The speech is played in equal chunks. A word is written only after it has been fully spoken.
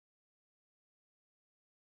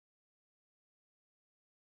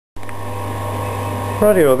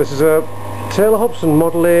Radio, this is a Taylor Hobson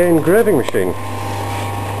Model A engraving machine.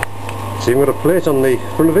 It's even got a plate on the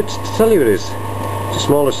front of it to tell you it is. It's the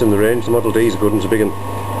smallest in the range. The Model D is good and it's a big and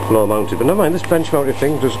floor mounted, but never mind, this bench mounted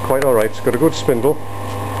thing does quite alright. It's got a good spindle.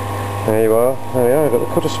 There you are, there we are, I've got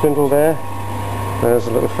the cutter spindle there. There's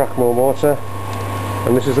a little Fracmo motor,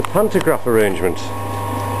 and this is the pantograph arrangement,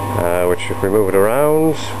 which if we move it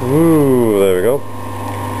around, ooh, there we go.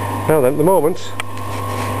 Now then, at the moment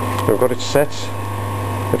we've got it set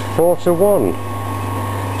at 4:1,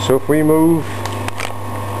 so if we move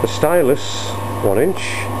the stylus 1 inch,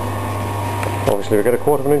 obviously we get a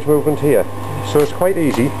 1/4 inch movement here, so it's quite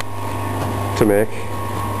easy to make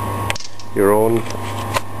your own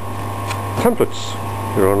templates,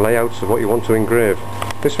 your own layouts of what you want to engrave.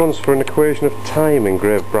 This one's for an equation of time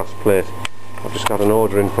engraved brass plate. I've just got an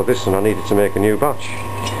order in for this and I needed to make a new batch,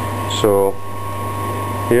 so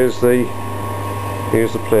here's the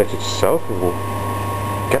plate itself. We can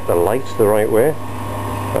get the light the right way.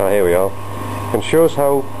 Here we are, and shows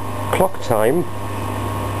how clock time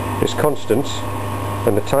is constant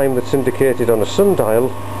and the time that's indicated on a sundial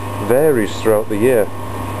varies throughout the year.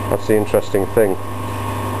 That's the interesting thing.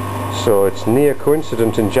 So it's near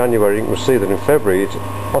coincident in January. You can see that in February it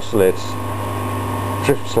oscillates,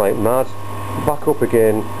 drifts like mad, back up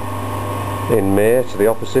again in May to the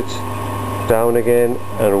opposite, down again,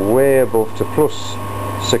 and way above to plus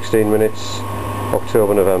 16 minutes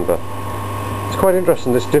October, November. It's quite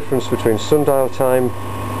interesting, this difference between sundial time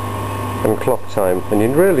and clock time, and you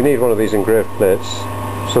really need one of these engraved plates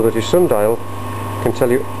so that your sundial can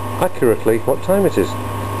tell you accurately what time it is.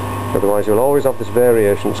 Otherwise you'll always have this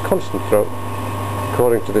variation. It's constant throughout,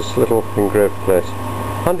 according to this little engraved plate.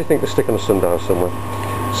 Handy thing to stick on a sundial somewhere.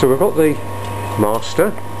 So we've got the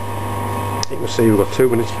master. You can see we've got 2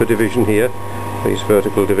 minutes per division here, these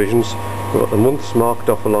vertical divisions. We've got the months marked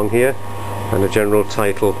off along here, and a general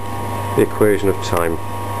title, the equation of time.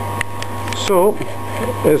 So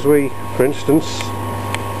as we, for instance,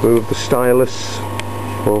 move the stylus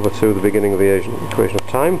over to the beginning of the equation of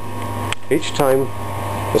time, each time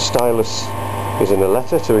the stylus is in a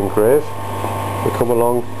letter to engrave, we come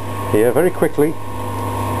along here very quickly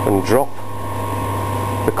and drop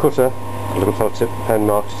the cutter, a little felt tip pen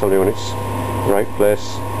mark to tell you when it's the right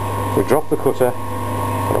place. We drop the cutter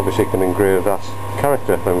and obviously can engrave that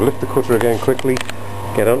character, and we lift the cutter again quickly,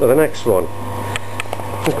 get on to the next one.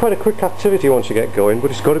 It's quite a quick activity once you get going,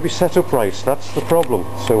 but it's got to be set up right, that's the problem.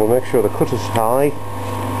 So we'll make sure the cutter's high,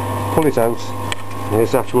 pull it out.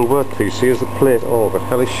 Here's the actual workpiece. Here's the plate. Oh, but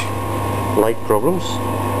hellish light problems.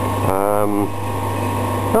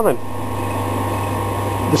 Now then,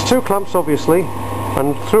 there's 2 clamps obviously,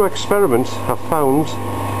 and through experiment I've found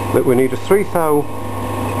that we need a 3 thou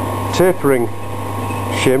tapering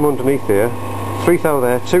shim underneath here, 3 thou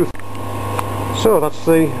there, 2 so that's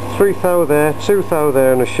the 3 thou there, 2 thou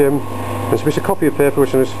there, and a shim. There's a piece of copy of paper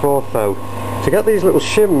which is 4 thou. To get these little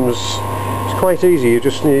shims, it's quite easy. You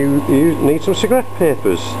just you need some cigarette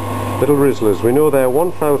papers, little rizzlers. We know they're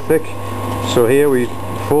 1 thou thick, so here we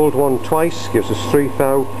fold one twice, gives us 3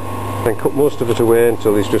 thou, then cut most of it away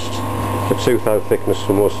until there's just a 2 thou thickness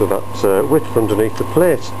for most of that width underneath the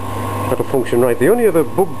plate. That'll function right. The only other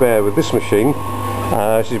bugbear with this machine,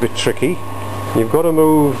 this is a bit tricky, you've got to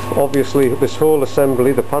move obviously this whole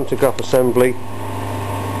assembly, the pantograph assembly,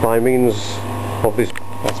 by means of this.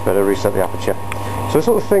 That's better, reset the aperture. So this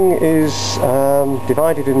little thing is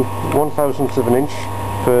divided in 1/1000 of an inch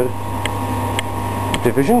per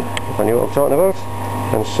division, if I knew what I'm talking about.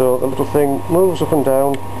 And so the little thing moves up and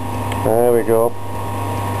down, there we go,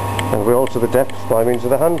 and we alter the depth by means of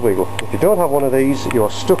the hand wheel. If you don't have one of these, you are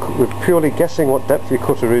stuck with purely guessing what depth your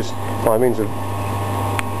cutter is by means of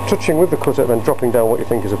touching with the cutter and then dropping down what you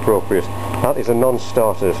think is appropriate. That is a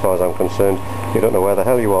non-starter as far as I'm concerned. You don't know where the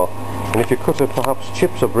hell you are. And if your cutter perhaps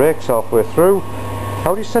chips or breaks halfway through,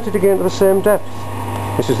 how do you set it again to the same depth?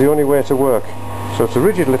 This is the only way to work. So it's a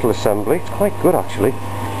rigid little assembly. It's quite good actually.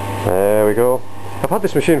 There we go. I've had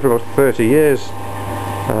this machine for about 30 years.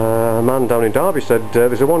 A man down in Derby said,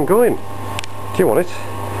 there's a one going. Do you want it?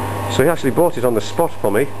 So he actually bought it on the spot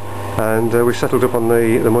for me, and we settled up on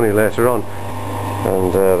the money later on.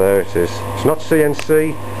 And there it is. It's not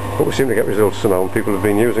CNC, but we seem to get results somehow, and people have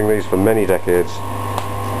been using these for many decades.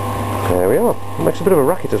 There we are. It makes a bit of a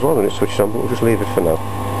racket as well when it's switched on, but we'll just leave it for now.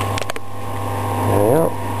 There we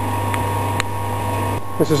are.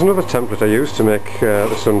 This is another template I used to make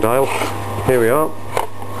the sundial. Here we are.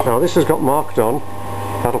 Now this has got marked on,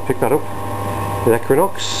 that'll pick that up, the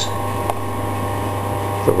equinox,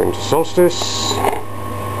 the winter solstice,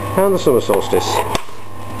 and the summer solstice.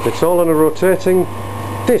 It's all on a rotating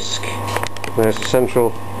disc. There's the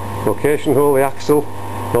central location hole, the axle,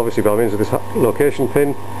 and obviously by means of this location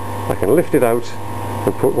pin I can lift it out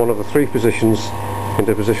and put one of the 3 positions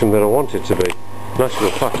into the position that I want it to be. In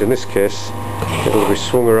actual fact, in this case it'll be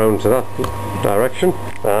swung around to that direction.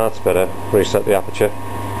 That's better. Reset the aperture.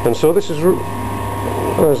 And so this is,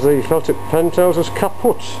 as the felt tip pen tells us,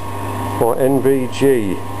 kaput, or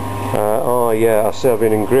NVG. Oh yeah, I say I've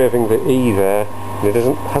been engraving the E there and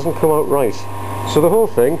it hasn't come out right. So the whole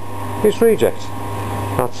thing is reject.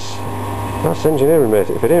 That's engineering, mate.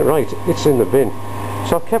 If it ain't right, it's in the bin.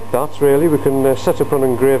 So I've kept that, really. We can set up on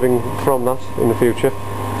engraving from that in the future,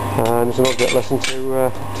 and it's an object lesson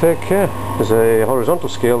to take care. There's a horizontal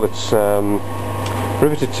scale that's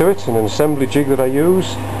riveted to it, and an assembly jig that I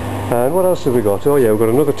use. And what else have we got? Oh yeah, we've got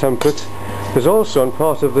another template. There's also, on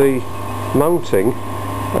part of the mounting,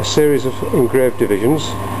 a series of engraved divisions,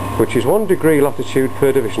 which is 1 degree latitude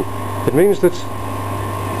per division. It means that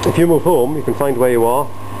if you move home, you can find where you are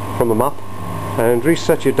from the map and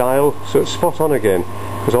reset your dial so it's spot on again,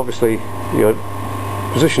 because obviously your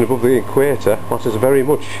position above the equator matters very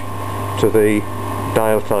much to the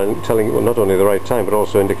dial telling you, well, not only the right time but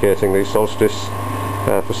also indicating the solstice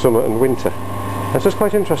for summer and winter. And so it's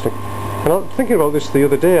quite interesting. And I was thinking about this the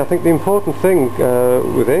other day. I think the important thing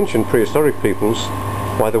with ancient prehistoric peoples,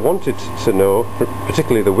 why they wanted to know,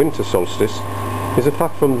 particularly the winter solstice, is the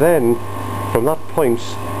fact from that point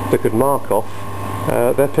they could mark off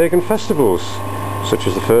their pagan festivals, such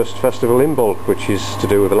as the first festival Imbolc, which is to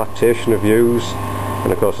do with the lactation of ewes,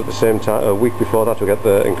 and of course at the same time, a week before that, we get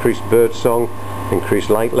the increased bird song, increased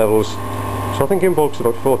light levels. So I think Imbolc's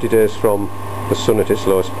about 40 days from the sun at its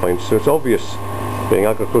lowest point, so it's obvious, being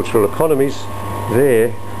agricultural economies,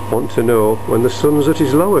 they want to know when the sun's at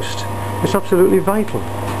its lowest. It's absolutely vital.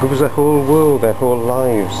 It was their whole world, their whole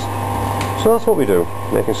lives. So that's what we do,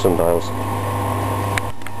 making sundials.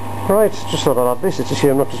 Right, just thought I'd add this. It's a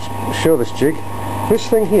shame not to show this jig. This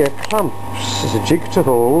thing here clamps as a jig to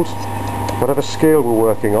hold whatever scale we're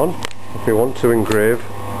working on if we want to engrave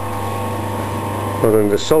not only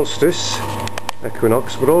the solstice,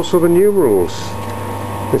 equinox, but also the numerals.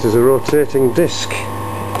 This is a rotating disc.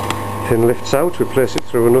 Pin lifts out, we place it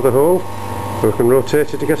through another hole, we can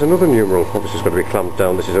rotate it to get another numeral. Obviously it's got to be clamped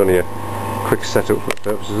down. This is only a quick setup for the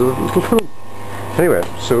purposes of the little film. Anyway,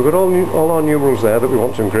 so we've got all our numerals there that we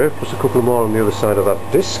want to engrave, plus a couple more on the other side of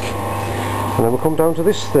that disc. And then we'll come down to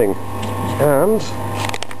this thing. And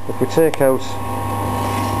if we take out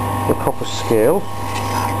the copper scale,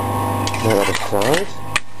 the other side,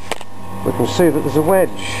 we can see that there's a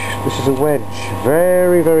wedge. This is a wedge,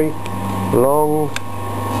 very, very long,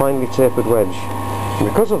 finely tapered wedge. And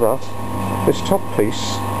because of that, this top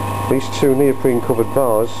piece, these 2 neoprene covered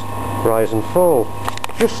bars, rise and fall.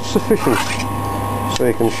 Just sufficient. So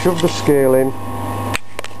you can shove the scale in,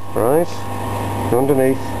 right,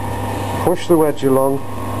 underneath, push the wedge along,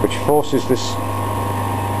 which forces this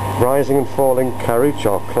rising and falling carriage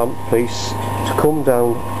or clamp piece to come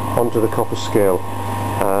down onto the copper scale.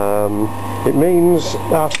 It means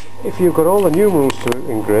that if you've got all the numerals to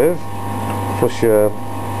engrave, plus your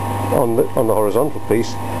on the horizontal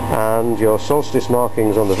piece and your solstice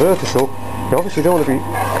markings on the vertical, you obviously don't want to be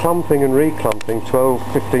clamping and reclamping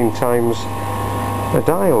 12-15 times a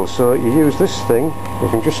dial. So you use this thing. You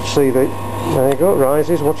can just see that there you go, it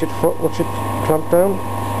rises. Watch it clamp down.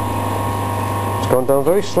 It's gone down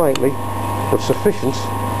very slightly, but sufficient.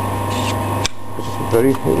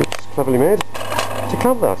 It's cleverly made to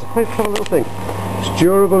clamp that. It's a quite clever little thing. It's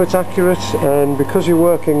durable, it's accurate, and because you're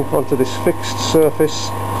working onto this fixed surface,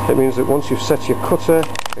 it means that once you've set your cutter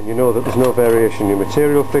and you know that there's no variation in your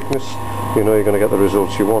material thickness, you know you're going to get the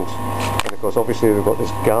results you want. And of course, obviously we've got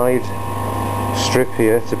this guide strip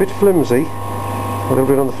here. It's a bit flimsy, a little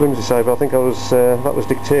bit on the flimsy side, but I think that was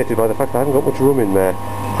dictated by the fact that I haven't got much room in there,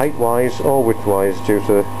 height-wise or width-wise, due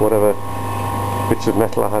to whatever bits of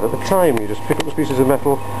metal I had at the time. You just pick up the pieces of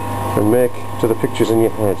metal and make to the pictures in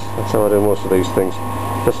your head. That's how I do most of these things.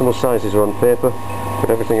 Decimal sizes are on paper, but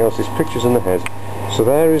everything else is pictures in the head. So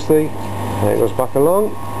there is there it goes back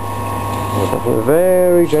along,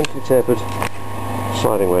 very gently tapered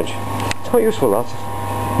sliding wedge. It's quite useful, that.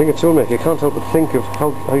 Being a toolmaker, you can't help but think of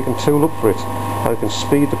how you can tool up for it, how you can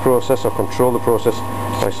speed the process or control the process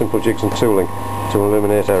by simple jigs and tooling to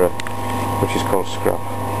eliminate error, which is called scrap.